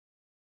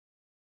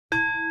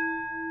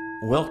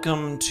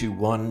Welcome to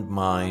One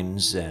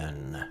Mind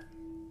Zen.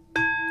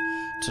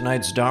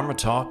 Tonight's Dharma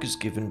talk is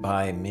given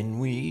by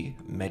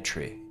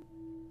Maitri.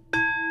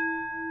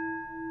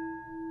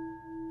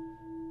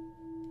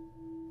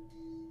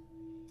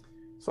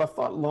 So I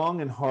thought long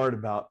and hard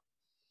about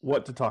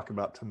what to talk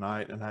about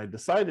tonight, and I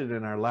decided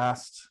in our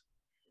last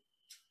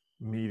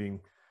meeting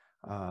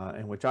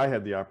in which I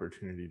had the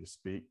opportunity to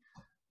speak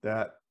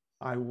that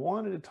I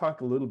wanted to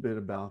talk a little bit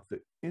about the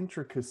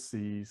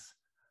intricacies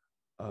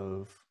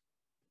of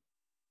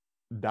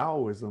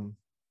Taoism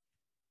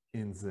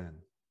in Zen.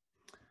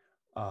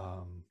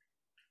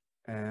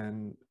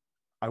 And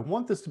I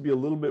want this to be a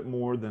little bit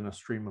more than a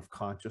stream of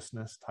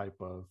consciousness type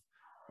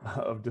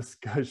of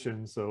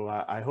discussion, so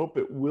I hope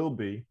it will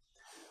be.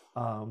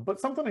 But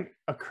something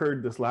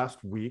occurred this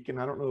last week,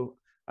 and I don't know,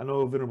 I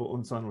know Venerable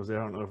Unsan was there.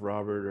 I don't know if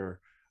Robert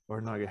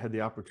or Naga had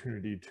the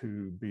opportunity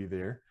to be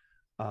there.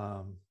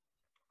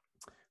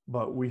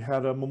 But we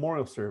had a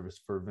memorial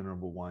service for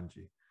Venerable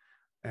Wanji,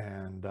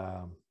 and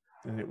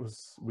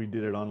we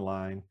did it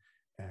online,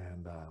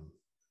 and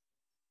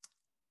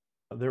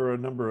there were a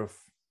number of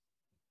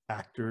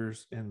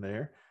actors in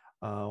there.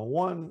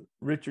 One,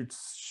 Richard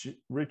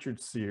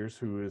Sears,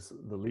 who is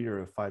the leader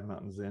of Five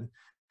Mountains Zen,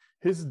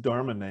 his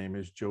Dharma name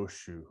is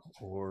Joshu,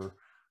 or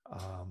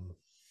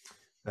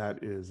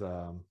that is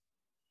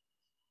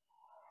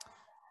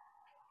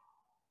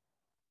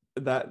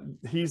that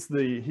he's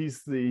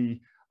the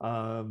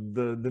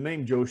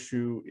name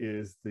Joshu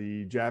is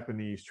the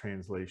Japanese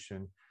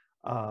translation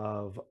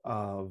of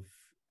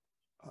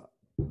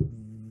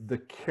the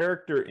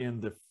character in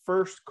the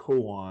first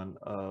koan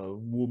of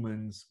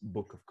Woman's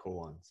Book of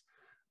Koans.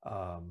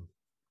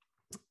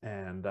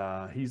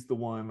 He's the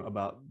one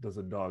about, does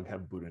a dog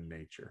have Buddha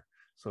nature?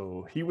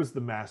 So he was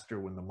the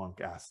master when the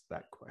monk asked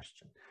that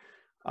question.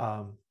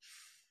 And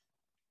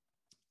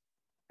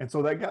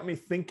so that got me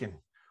thinking,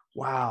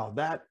 wow,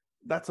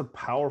 that's a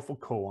powerful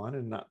koan.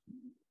 And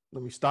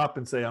let me stop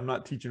and say, I'm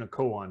not teaching a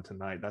koan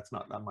tonight. That's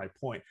not my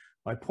point.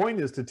 My point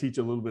is to teach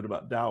a little bit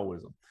about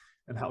Taoism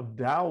and how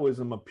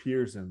Taoism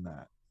appears in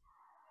that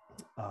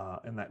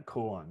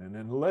koan. And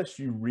unless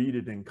you read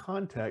it in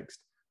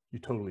context, you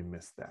totally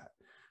miss that.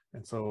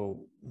 And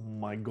so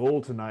my goal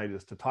tonight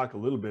is to talk a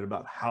little bit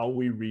about how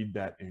we read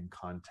that in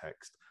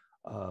context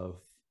of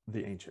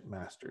the ancient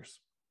masters.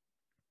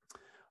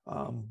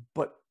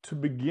 But to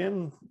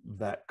begin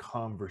that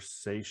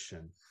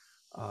conversation,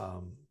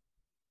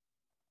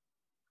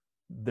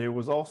 there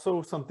was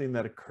also something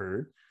that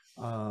occurred.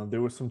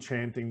 There was some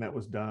chanting that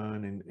was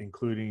done,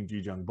 including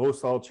Jijang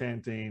Bosal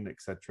chanting,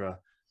 etc.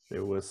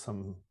 There was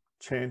some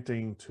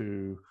chanting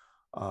to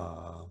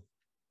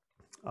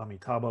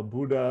Amitabha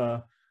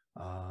Buddha,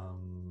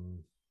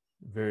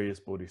 various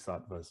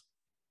bodhisattvas.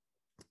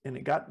 And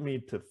it got me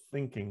to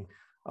thinking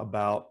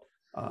about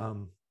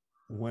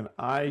when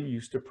I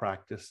used to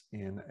practice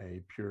in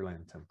a Pure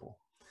Land temple.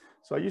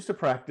 So I used to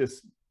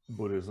practice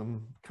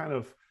Buddhism, kind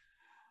of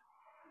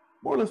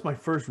more or less my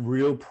first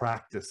real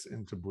practice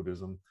into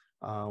Buddhism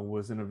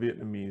was in a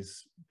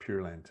Vietnamese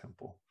Pure Land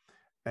temple.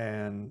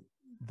 And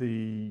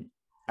the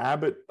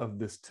abbot of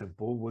this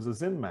temple was a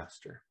Zen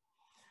master.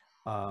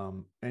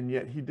 And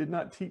yet he did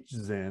not teach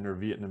Zen, or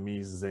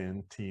Vietnamese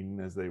Zen, Tien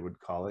as they would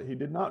call it. He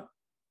did not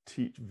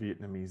teach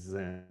Vietnamese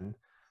Zen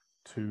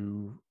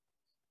to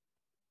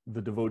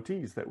the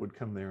devotees that would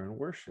come there and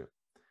worship.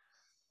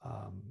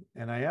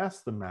 And I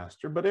asked the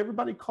master, but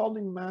everybody called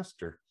him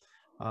master.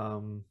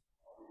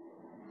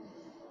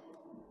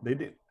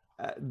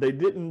 They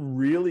didn't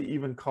really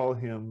even call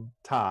him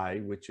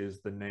Tai, which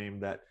is the name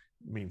that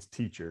means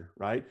teacher,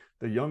 right?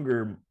 The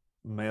younger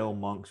male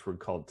monks were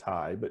called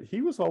Tai, but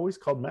he was always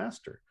called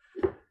master.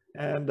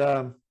 And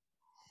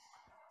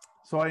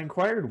so I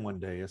inquired one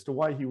day as to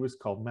why he was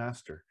called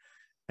master.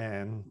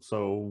 And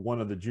so one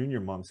of the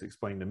junior monks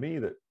explained to me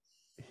that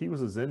he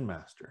was a Zen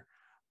master,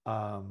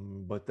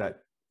 but that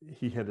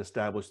he had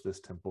established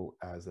this temple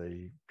as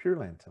a Pure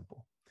Land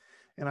temple.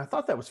 And I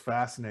thought that was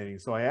fascinating.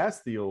 So I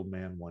asked the old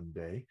man one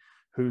day,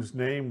 whose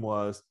name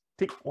was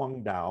Tik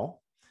Wang Dao.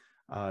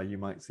 You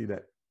might see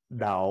that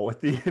Dao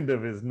at the end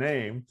of his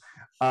name.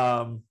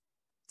 I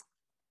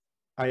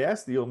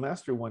asked the old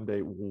master one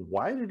day,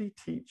 why did he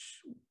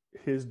teach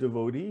his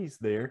devotees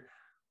there?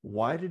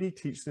 Why did he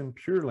teach them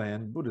Pure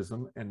Land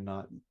Buddhism and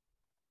not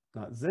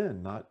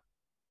Zen, not,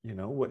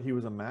 what he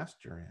was a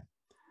master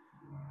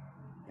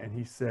in? And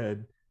he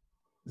said,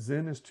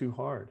 Zen is too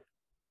hard.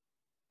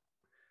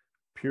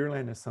 Pure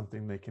Land is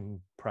something they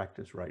can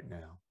practice right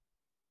now.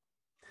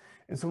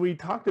 And so we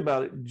talked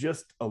about it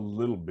just a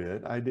little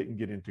bit. I didn't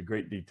get into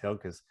great detail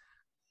because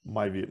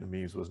my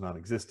Vietnamese was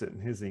non-existent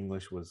and his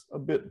English was a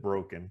bit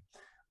broken.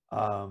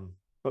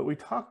 But we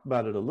talked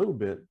about it a little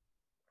bit.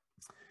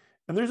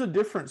 And there's a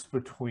difference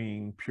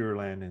between Pure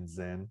Land and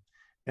Zen.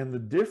 And the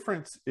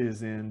difference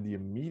is in the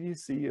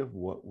immediacy of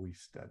what we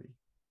study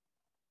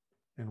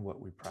and what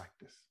we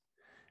practice.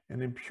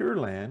 And in Pure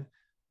Land,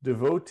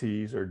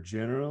 devotees are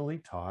generally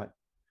taught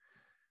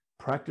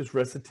practice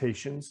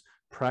recitations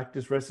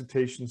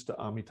to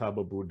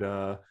Amitabha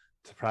Buddha,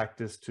 to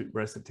practice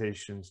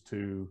recitations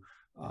to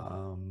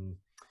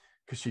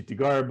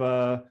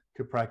Kshitigarbha,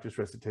 could practice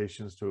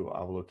recitations to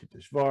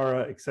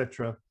Avalokiteshvara,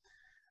 etc.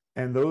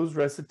 And those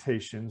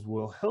recitations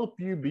will help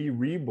you be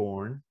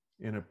reborn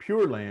in a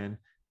pure land,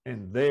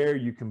 and there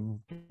you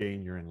can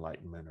gain your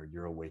enlightenment or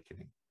your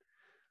awakening.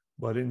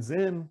 But in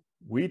Zen,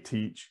 we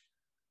teach,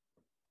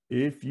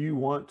 if you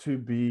want to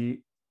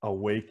be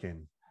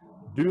awakened,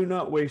 do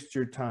not waste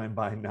your time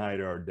by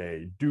night or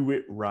day. Do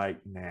it right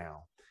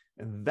now.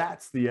 And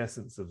that's the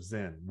essence of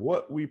Zen.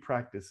 What we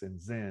practice in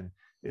Zen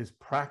is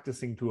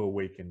practicing to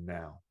awaken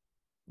now,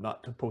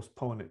 not to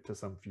postpone it to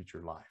some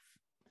future life.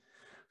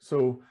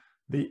 So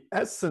the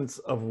essence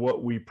of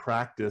what we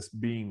practice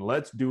being,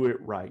 let's do it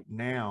right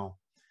now,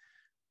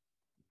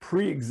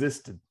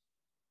 pre-existed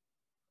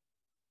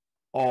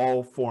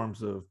all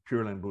forms of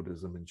Pure Land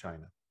Buddhism in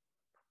China.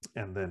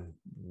 And then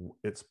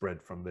it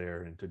spread from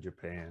there into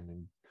Japan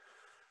and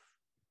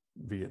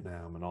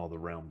Vietnam and all the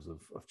realms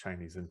of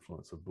Chinese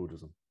influence of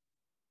Buddhism.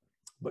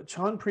 But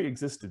Chan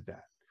pre-existed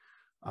that.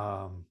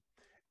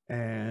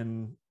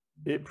 And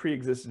it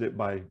pre-existed it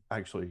by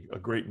actually a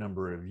great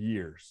number of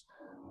years.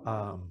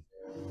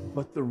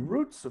 But the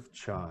roots of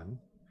Chan,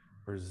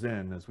 or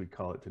Zen as we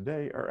call it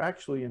today, are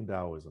actually in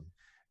Taoism.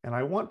 And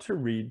I want to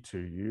read to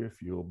you,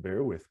 if you'll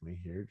bear with me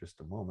here just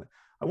a moment,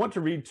 I want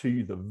to read to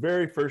you the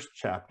very first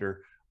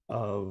chapter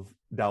of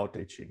Tao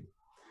Te Ching.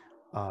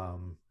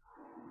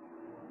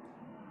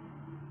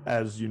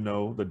 As you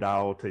know, the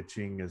Tao Te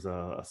Ching is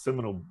a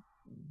seminal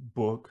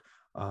book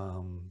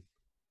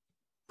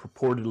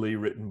purportedly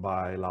written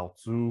by Lao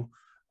Tzu,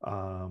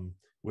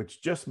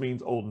 which just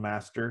means old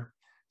master.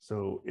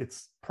 So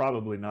it's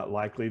probably not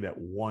likely that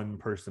one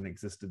person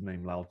existed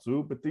named Lao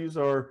Tzu, but these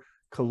are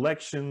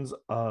collections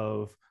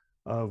of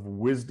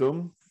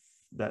wisdom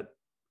that,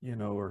 you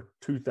know, are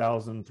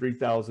 2,000,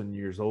 3,000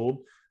 years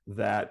old,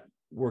 that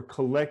were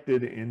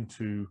collected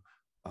into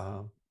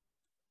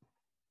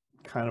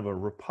kind of a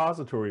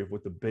repository of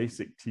what the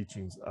basic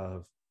teachings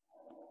of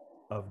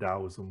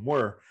Taoism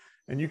were.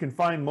 And you can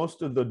find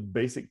most of the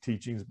basic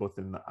teachings both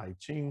in the I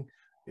Ching,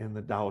 in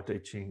the Tao Te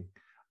Ching,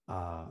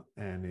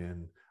 and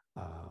in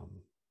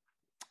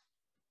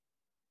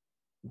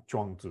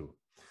Zhuangzi.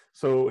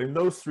 So in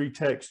those three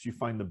texts, you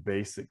find the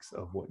basics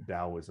of what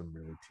Taoism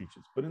really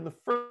teaches. But in the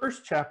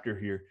first chapter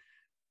here,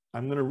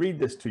 I'm going to read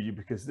this to you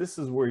because this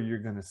is where you're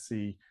going to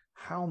see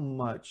how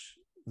much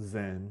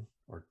Zen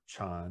or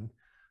Chan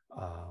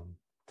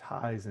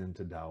ties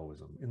into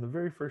Taoism in the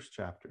very first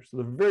chapter. So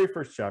the very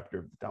first chapter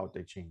of the Tao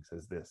Te Ching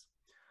says this: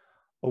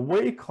 a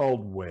way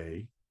called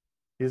way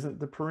isn't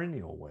the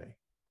perennial way.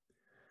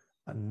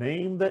 A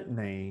name that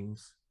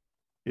names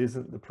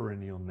isn't the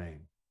perennial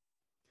name.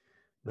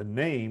 The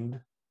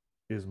named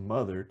is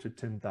mother to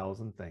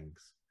 10,000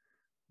 things,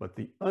 but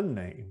the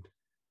unnamed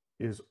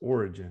is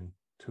origin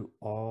to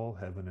all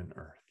heaven and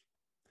earth.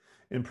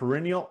 In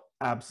perennial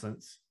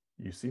absence,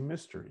 you see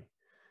mystery,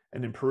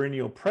 and in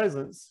perennial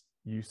presence,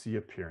 you see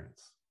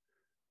appearance.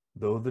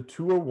 Though the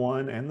two are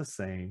one and the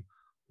same,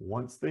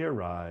 once they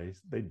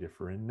arise, they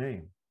differ in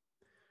name.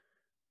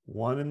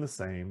 One and the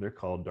same, they're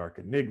called dark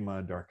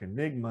enigma,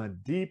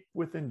 deep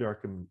within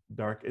dark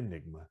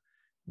enigma,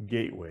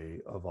 gateway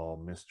of all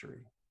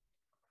mystery.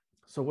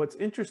 So what's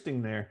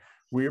interesting there,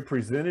 we are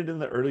presented in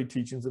the early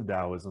teachings of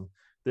Taoism,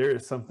 there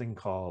is something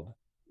called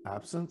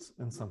absence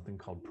and something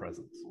called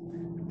presence.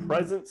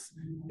 Presence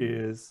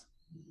is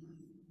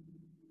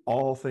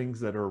all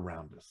things that are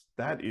around us.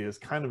 That is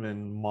kind of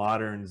in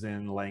modern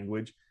Zen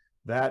language,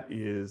 that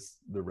is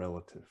the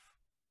relative,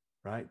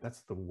 right?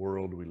 That's the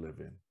world we live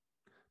in,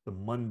 the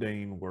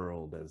mundane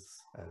world,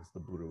 as the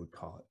Buddha would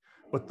call it.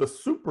 But the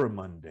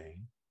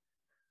supramundane,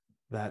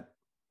 that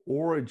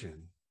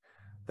origin,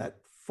 that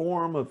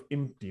form of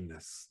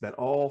emptiness that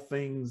all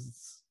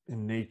things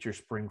in nature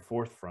spring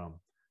forth from,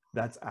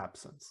 that's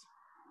absence.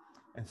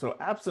 And so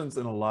absence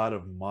in a lot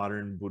of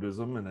modern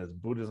Buddhism, and as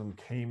Buddhism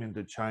came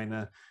into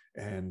China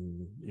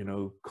and, you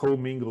know,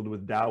 commingled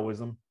with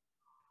Taoism,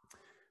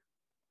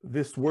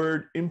 this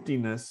word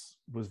emptiness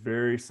was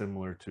very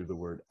similar to the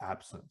word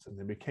absence, and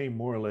they became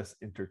more or less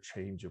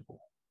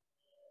interchangeable.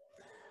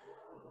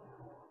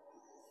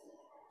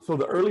 So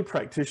the early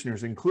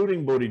practitioners,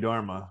 including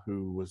Bodhidharma,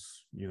 who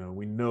was, you know,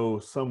 we know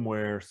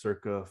somewhere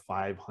circa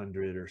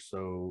 500 or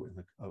so in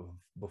the,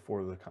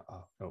 before the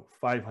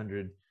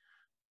 500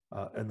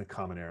 in the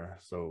Common Era.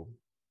 So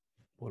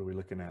what are we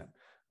looking at?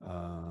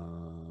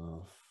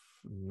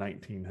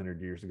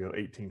 1900 years ago,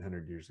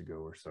 1800 years ago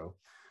or so.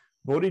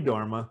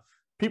 Bodhidharma,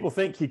 people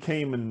think he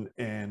came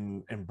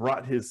and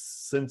brought his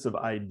sense of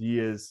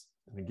ideas.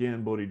 And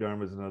again,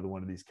 Bodhidharma is another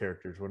one of these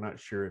characters. We're not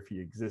sure if he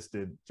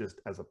existed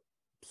just as a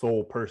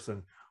sole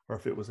person or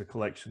if it was a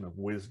collection of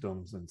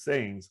wisdoms and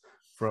sayings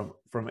from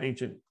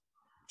ancient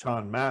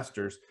Chan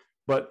masters,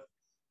 but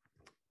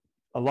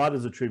a lot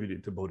is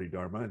attributed to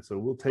Bodhidharma, and so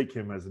we'll take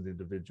him as an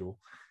individual.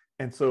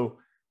 And so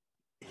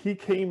he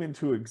came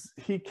into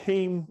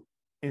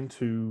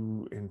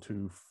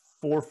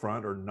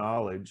forefront or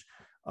knowledge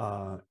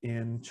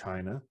in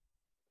China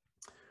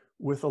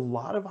with a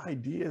lot of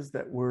ideas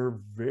that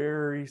were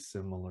very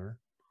similar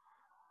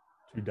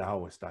to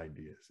Taoist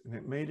ideas. And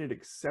it made it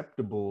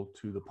acceptable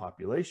to the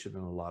population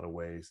in a lot of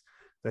ways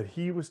that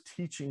he was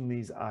teaching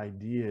these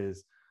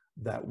ideas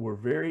that were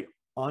very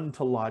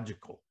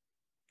ontological,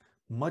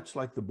 much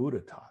like the Buddha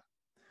taught.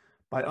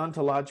 By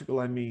ontological,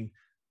 I mean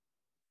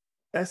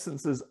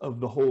essences of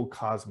the whole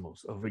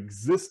cosmos, of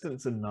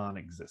existence and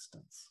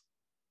non-existence.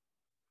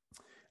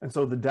 And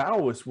so the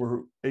Taoists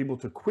were able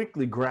to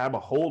quickly grab a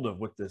hold of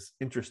what this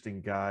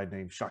interesting guy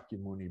named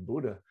Shakyamuni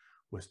Buddha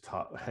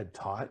had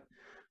taught,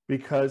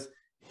 because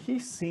he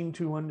seemed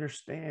to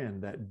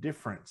understand that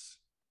difference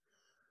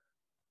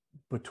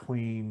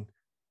between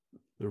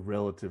the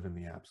relative and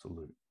the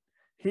absolute.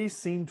 He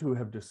seemed to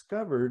have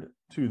discovered,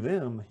 to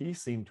them, he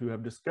seemed to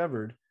have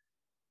discovered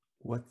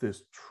what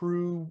this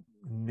true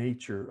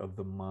nature of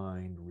the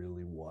mind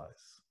really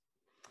was.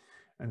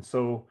 And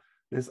so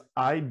this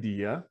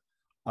idea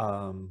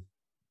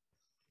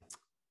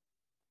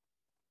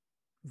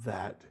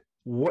that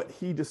what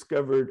he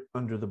discovered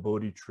under the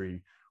Bodhi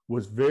tree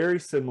was very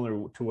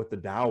similar to what the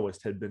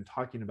Taoists had been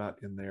talking about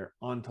in their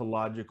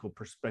ontological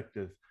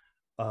perspective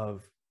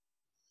of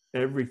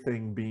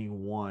everything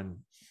being one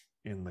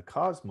in the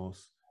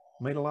cosmos,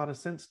 made a lot of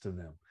sense to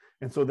them.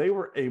 And so they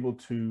were able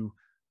to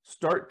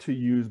start to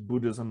use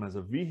Buddhism as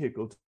a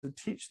vehicle to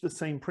teach the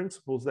same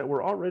principles that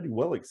were already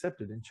well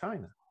accepted in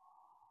China.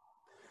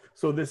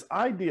 So this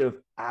idea of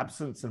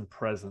absence and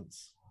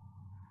presence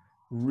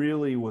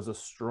really was a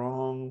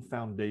strong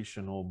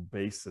foundational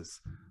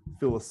basis,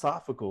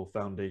 philosophical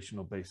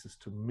foundational basis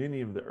to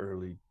many of the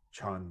early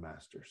Chan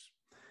masters.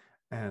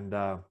 And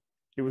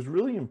it was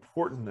really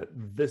important that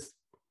this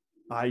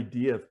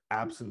idea of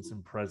absence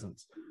and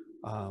presence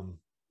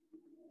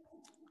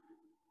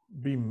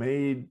be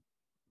made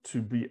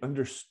to be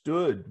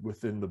understood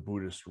within the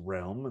Buddhist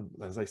realm. And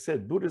as I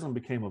said, Buddhism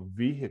became a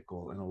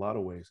vehicle in a lot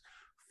of ways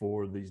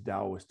for these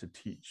Taoists to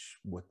teach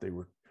what they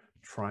were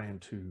trying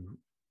to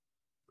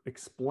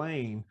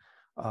explain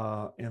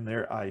in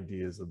their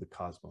ideas of the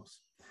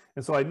cosmos.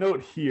 And so I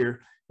note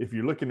here, if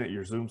you're looking at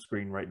your Zoom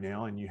screen right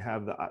now and you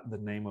have the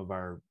name of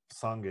our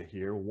Sangha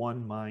here,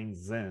 One Mind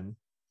Zen,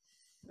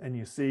 and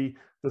you see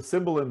the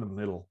symbol in the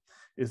middle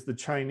is the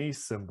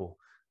Chinese symbol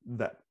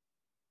that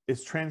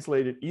is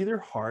translated either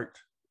heart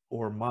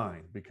or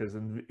mind, because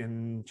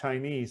in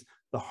Chinese,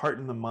 the heart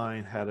and the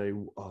mind had a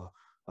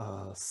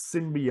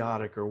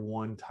symbiotic or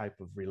one type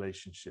of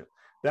relationship.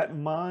 That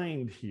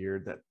mind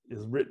here that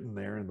is written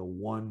there in the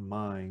One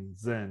Mind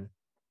Zen,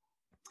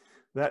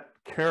 that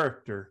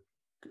character,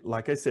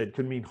 like I said,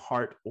 could mean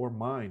heart or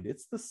mind.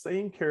 It's the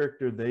same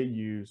character they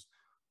use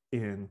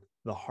in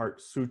the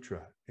Heart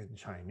Sutra in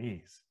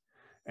Chinese.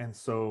 And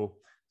so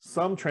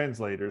some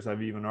translators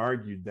have even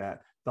argued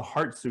that the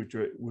Heart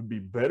Sutra would be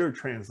better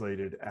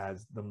translated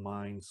as the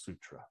Mind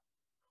Sutra.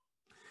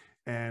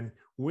 And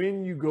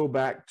when you go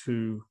back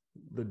to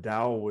the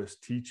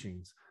Taoist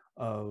teachings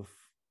of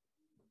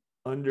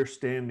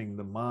understanding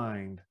the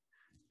mind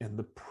and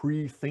the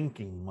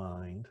pre-thinking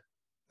mind,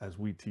 as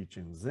we teach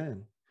in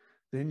Zen,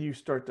 then you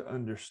start to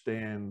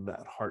understand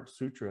that Heart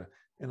Sutra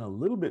in a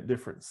little bit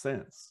different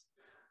sense.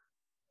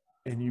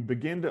 And you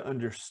begin to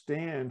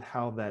understand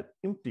how that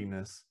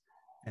emptiness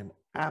and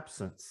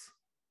absence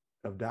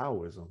of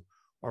Taoism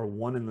are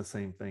one and the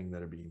same thing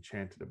that are being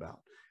chanted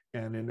about.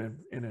 And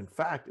in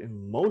fact,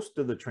 in most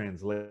of the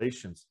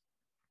translations,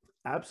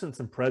 absence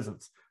and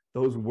presence,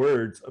 those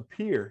words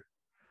appear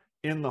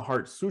in the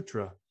Heart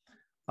Sutra,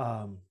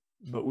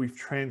 but we've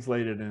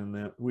translated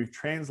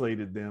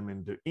them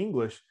into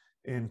English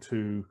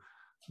into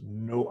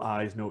no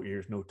eyes, no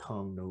ears, no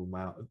tongue, no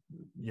mouth,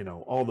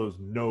 all those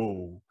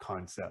no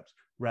concepts,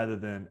 rather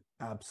than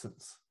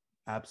absence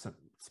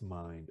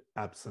mind,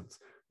 absence,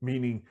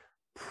 meaning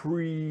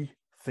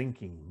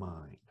pre-thinking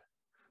mind.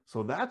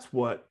 So that's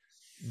what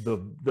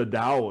the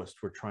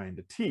Taoists were trying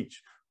to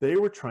teach. They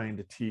were trying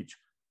to teach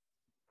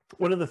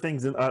one of the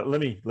things,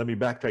 let me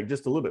backtrack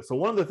just a little bit. So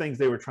one of the things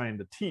they were trying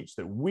to teach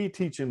that we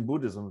teach in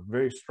Buddhism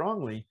very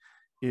strongly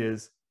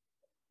is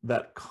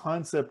that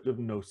concept of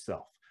no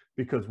self.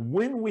 Because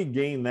when we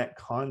gain that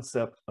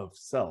concept of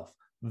self,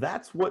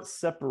 that's what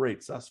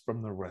separates us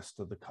from the rest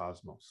of the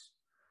cosmos.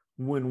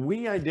 When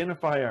we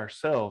identify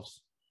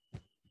ourselves,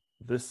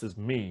 this is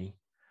me,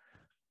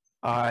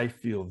 I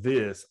feel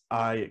this,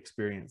 I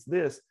experience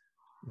this,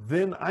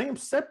 then I am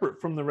separate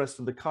from the rest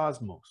of the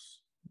cosmos,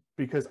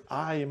 because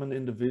I am an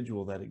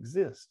individual that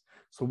exists.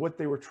 So what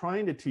they were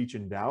trying to teach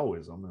in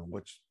Taoism, and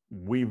which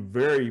we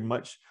very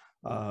much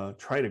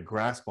try to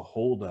grasp a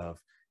hold of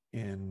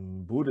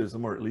in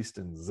Buddhism, or at least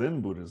in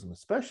Zen Buddhism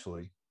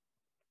especially,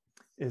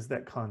 is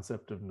that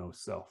concept of no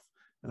self.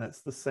 And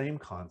that's the same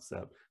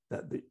concept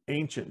that the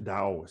ancient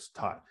Taoists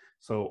taught.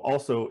 So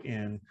also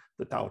in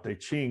the Tao Te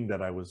Ching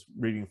that I was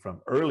reading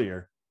from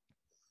earlier,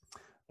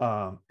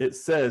 it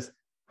says,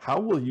 how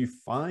will you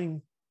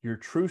find your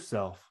true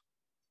self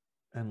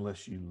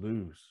unless you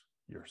lose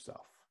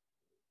yourself?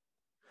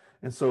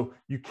 And so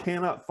you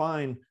cannot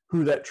find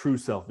who that true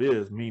self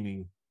is,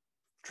 meaning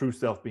true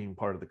self being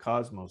part of the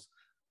cosmos,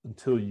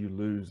 until you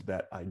lose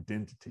that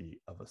identity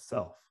of a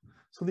self.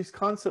 So these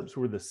concepts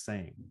were the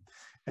same.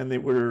 and they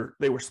were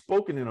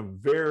spoken in a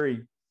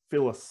very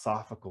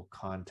philosophical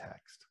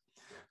context.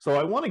 So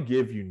I want to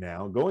give you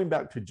now, going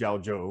back to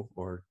Jiaozhou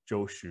or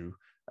Zhou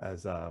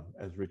as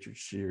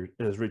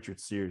Richard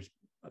Sears'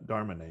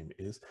 Dharma name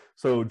is.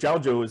 So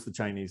Jiaozhou is the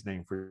Chinese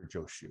name for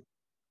Zhou.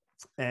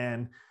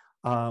 And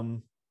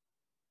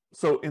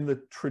so in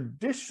the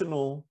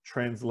traditional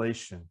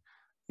translation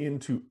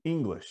into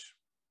English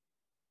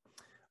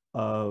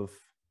of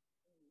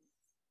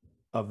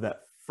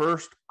that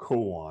first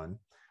koan,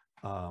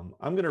 I'm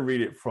going to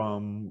read it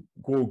from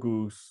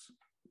Guogu's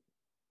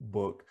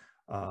book,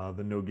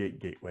 The No Gate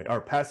Gateway,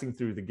 or Passing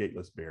Through the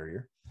Gateless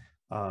Barrier,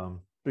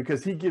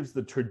 because he gives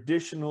the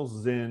traditional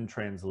Zen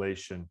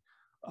translation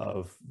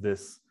of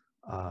this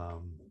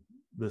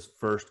this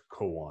first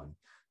koan.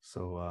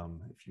 So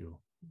if you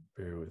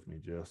bear with me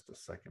just a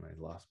second, I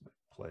lost my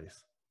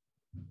place.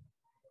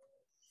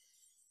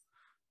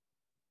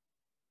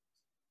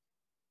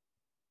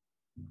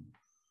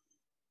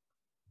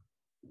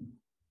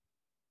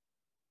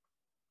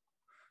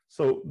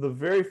 So the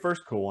very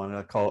first koan,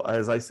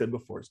 as I said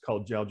before, it's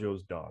called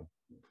Jiaozhou's Dog.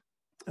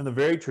 And the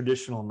very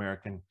traditional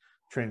American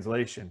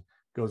translation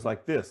goes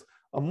like this.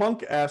 A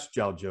monk asked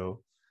Jiaozhou,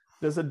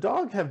 does a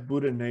dog have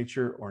Buddha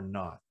nature or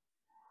not?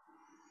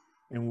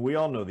 And we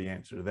all know the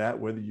answer to that,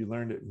 whether you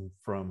learned it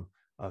from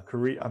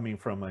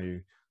from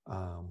a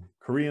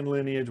Korean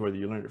lineage, whether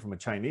you learned it from a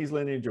Chinese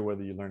lineage, or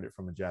whether you learned it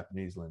from a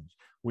Japanese lineage.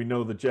 We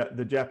know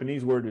the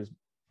Japanese word is,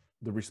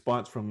 the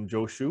response from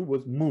Joshu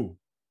was mu,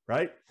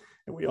 right?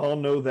 And we all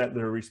know that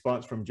the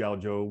response from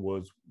Jiaozhou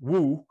was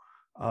wu,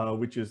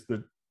 which is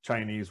the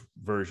Chinese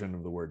version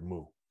of the word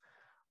mu.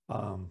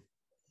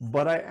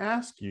 But I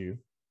ask you,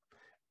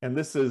 and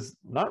this is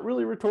not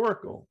really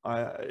rhetorical.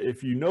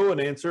 If you know an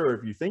answer, or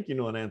if you think you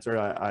know an answer,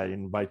 I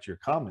invite your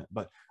comment.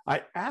 But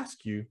I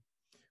ask you,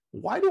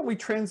 why don't we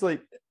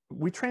translate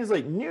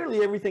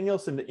nearly everything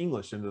else into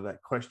English into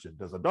that question?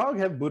 Does a dog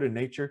have Buddha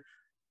nature?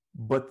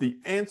 But the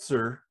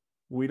answer,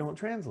 we don't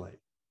translate.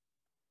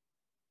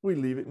 We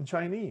leave it in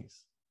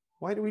Chinese.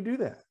 Why do we do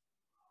that?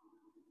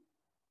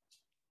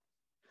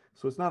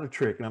 So it's not a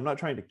trick, and I'm not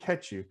trying to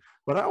catch you,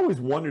 but I always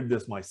wondered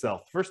this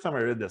myself. The first time I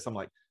read this, I'm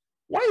like,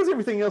 why is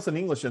everything else in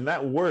English and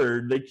that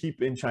word they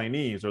keep in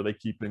Chinese, or they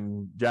keep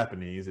in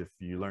Japanese if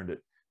you learned it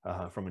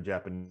from a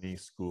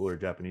Japanese school or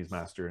Japanese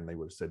master, and they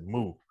would have said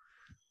mu.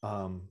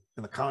 And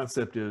the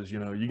concept is,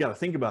 you got to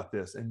think about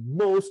this. And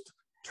most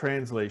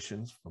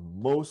translations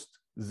from most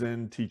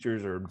Zen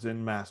teachers or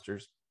Zen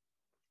masters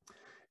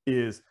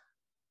is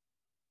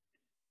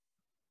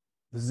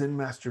the Zen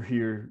master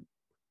here,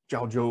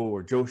 Jiaozhou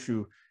or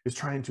Joshu, is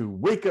trying to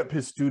wake up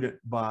his student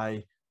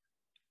by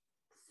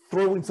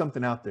throwing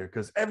something out there,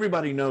 because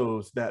everybody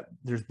knows that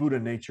there's Buddha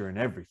nature in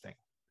everything.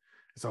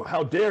 So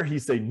how dare he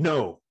say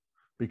no,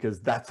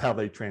 because that's how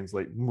they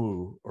translate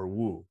mu or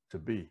wu to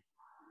be.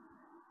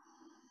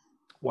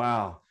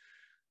 Wow.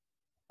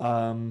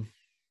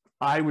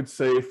 I would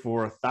say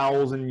for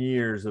 1,000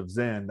 years of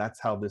Zen, that's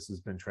how this has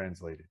been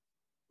translated.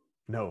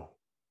 No.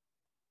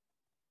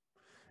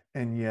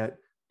 And yet,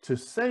 to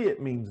say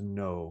it means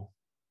no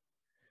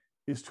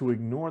is to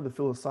ignore the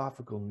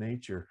philosophical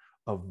nature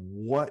of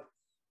what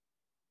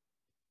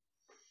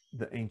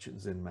the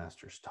ancient Zen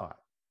masters taught.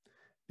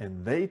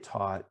 And they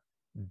taught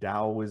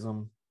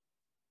Taoism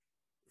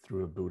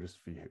through a Buddhist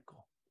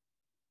vehicle.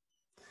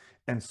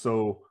 And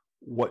so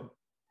what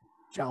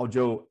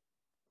Jiaozhou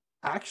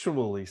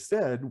actually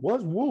said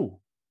was wu.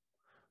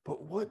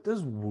 But what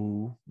does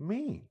wu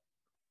mean?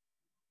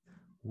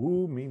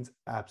 Wu means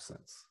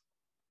absence.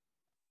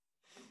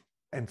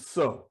 And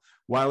so,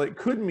 while it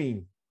could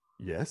mean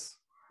yes,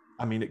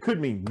 it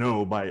could mean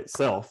no by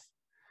itself,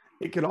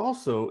 it could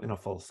also, in a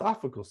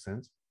philosophical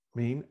sense,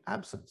 mean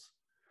absence.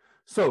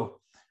 So,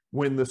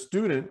 when the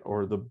student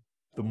or the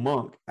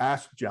monk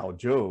asked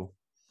Jiaozhou,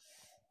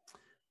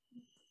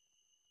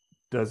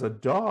 does a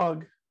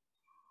dog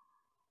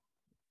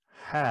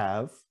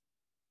have?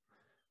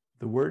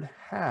 The word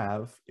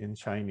have in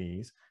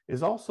Chinese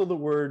is also the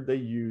word they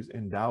use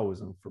in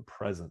Taoism for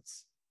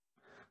presence.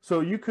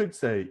 So you could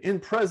say, in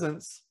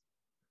presence,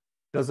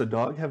 does a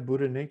dog have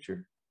Buddha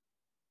nature?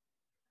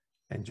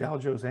 And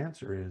Jiaozhou's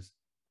answer is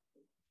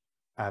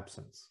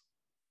absence.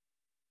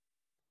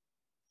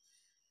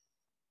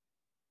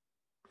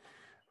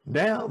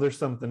 Now there's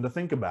something to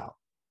think about.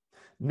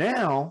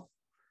 Now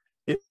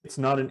it's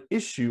not an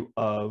issue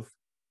of,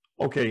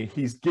 okay,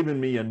 he's given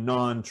me a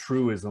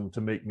non-truism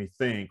to make me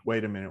think,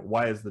 wait a minute,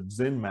 why is the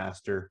Zen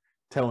master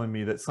telling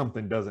me that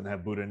something doesn't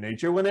have Buddha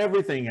nature when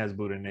everything has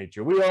Buddha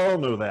nature? We all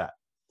know that.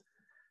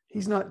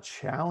 He's not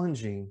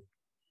challenging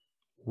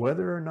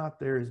whether or not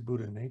there is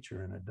Buddha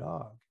nature in a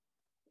dog.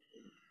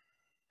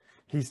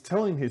 He's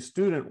telling his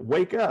student,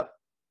 wake up,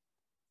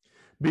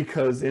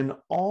 because in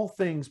all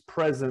things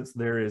presence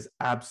there is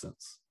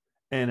absence,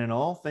 and in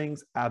all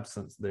things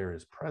absence there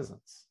is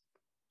presence.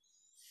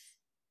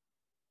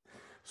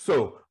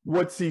 So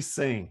what's he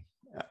saying?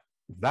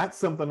 That's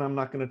something I'm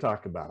not going to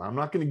talk about. I'm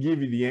not going to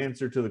give you the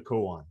answer to the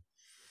koan.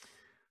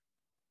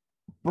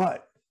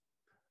 But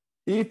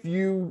if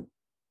you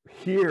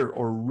hear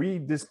or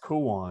read this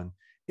koan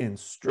in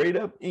straight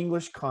up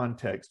English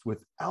context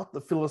without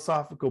the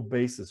philosophical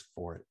basis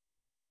for it,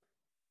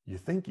 you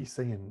think he's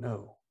saying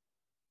no.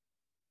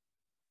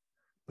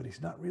 But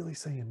he's not really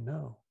saying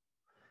no.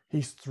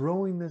 He's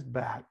throwing this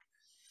back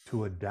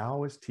to a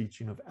Taoist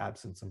teaching of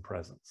absence and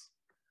presence.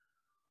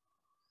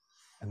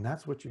 And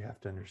that's what you have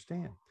to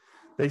understand.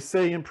 They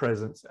say in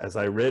presence, as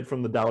I read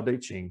from the Tao Te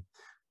Ching,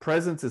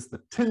 presence is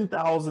the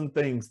 10,000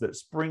 things that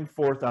spring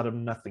forth out of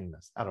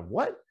nothingness. Out of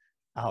what?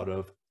 Out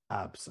of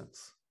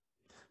absence.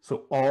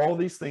 So all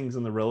these things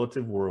in the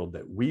relative world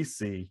that we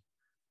see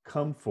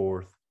come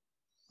forth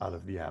out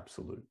of the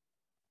absolute.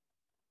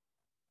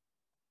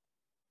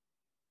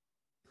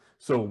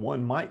 So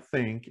one might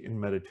think in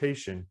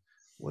meditation,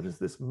 what does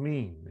this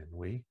mean,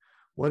 Minwi?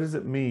 What does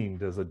it mean,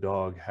 does a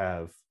dog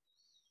have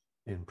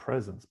in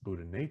presence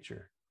Buddha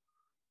nature?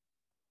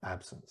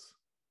 Absence.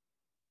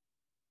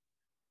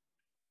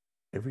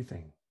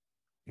 Everything,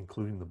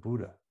 including the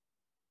Buddha,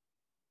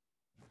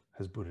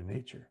 has Buddha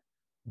nature,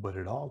 but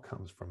it all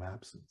comes from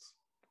absence.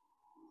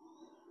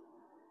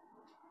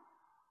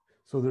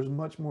 So there's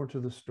much more to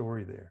the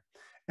story there.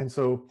 And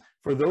so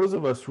for those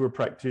of us who are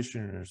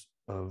practitioners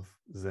of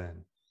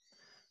Zen,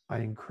 I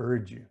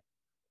encourage you,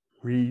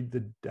 read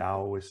the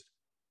Taoist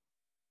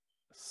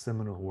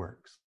seminal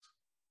works.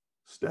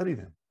 Study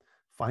them.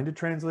 Find a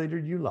translator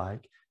you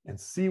like and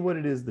see what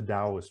it is the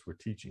Taoists were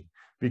teaching.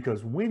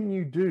 Because when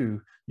you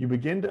do, you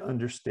begin to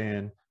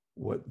understand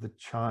what the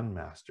Chan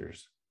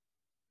masters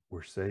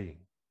were saying.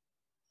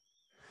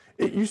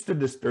 It used to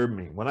disturb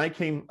me. When I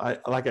came,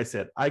 like I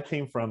said, I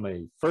came from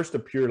a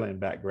Pure Land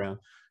background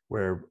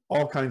where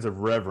all kinds of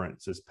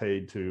reverence is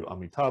paid to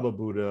Amitabha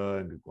Buddha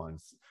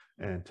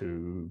and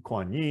to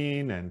Kuan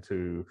Yin and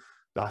to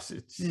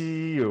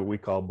Dashi, or we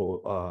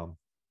call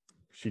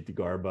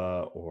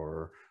Shittigarbha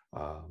or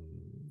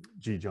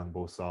Jijang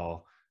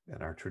Bosal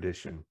in our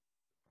tradition.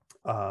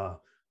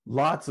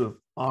 Lots of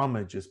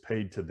homage is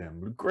paid to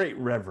them, great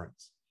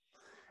reverence.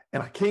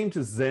 And I came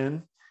to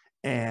Zen,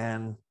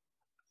 and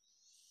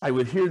I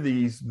would hear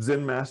these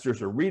Zen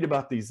masters or read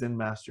about these Zen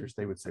masters.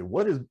 They would say,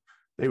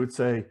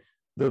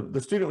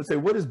 the student would say,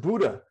 what is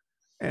Buddha?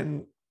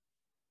 And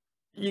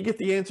you get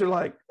the answer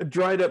like a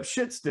dried up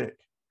shit stick.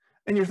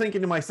 And you're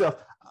thinking to myself,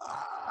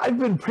 I've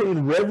been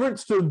paying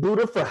reverence to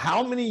Buddha for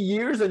how many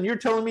years? And you're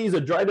telling me he's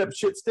a dried up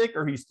shit stick,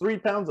 or he's 3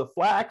 pounds of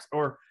flax,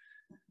 or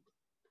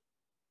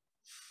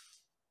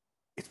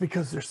it's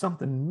because there's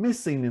something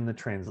missing in the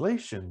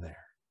translation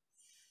there.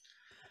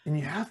 And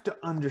you have to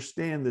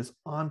understand this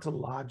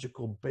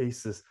ontological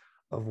basis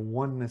of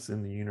oneness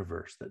in the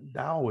universe that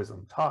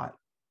Taoism taught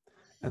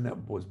and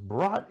that was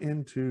brought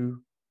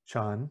into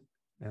Chan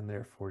and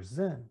therefore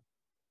Zen.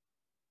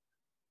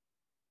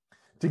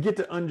 To get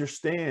to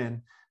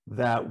understand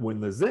that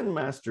when the Zen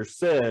master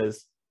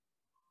says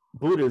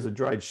Buddha is a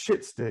dried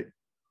shit stick,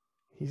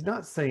 he's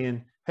not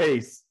saying,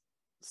 hey,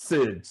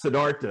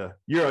 Siddhartha,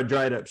 you're a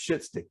dried up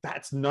shit stick.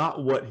 That's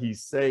not what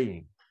he's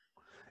saying.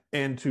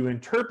 And to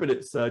interpret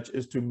it such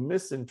is to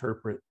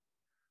misinterpret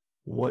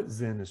what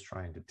Zen is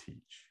trying to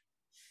teach.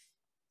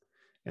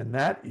 And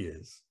that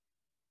is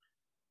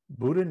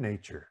Buddha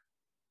nature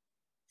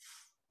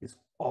is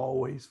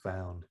always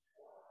found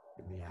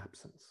in the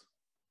absence.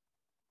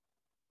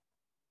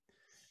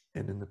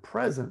 And in the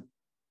present,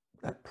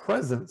 that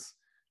presence,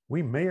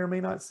 we may or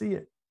may not see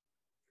it.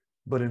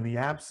 But in the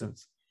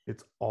absence,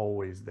 it's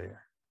always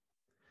there.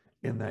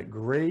 In that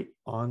great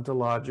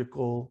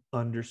ontological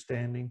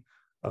understanding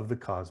of the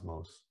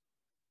cosmos,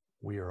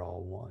 we are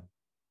all one.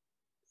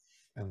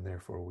 And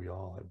therefore, we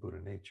all have Buddha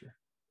nature.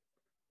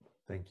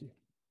 Thank you.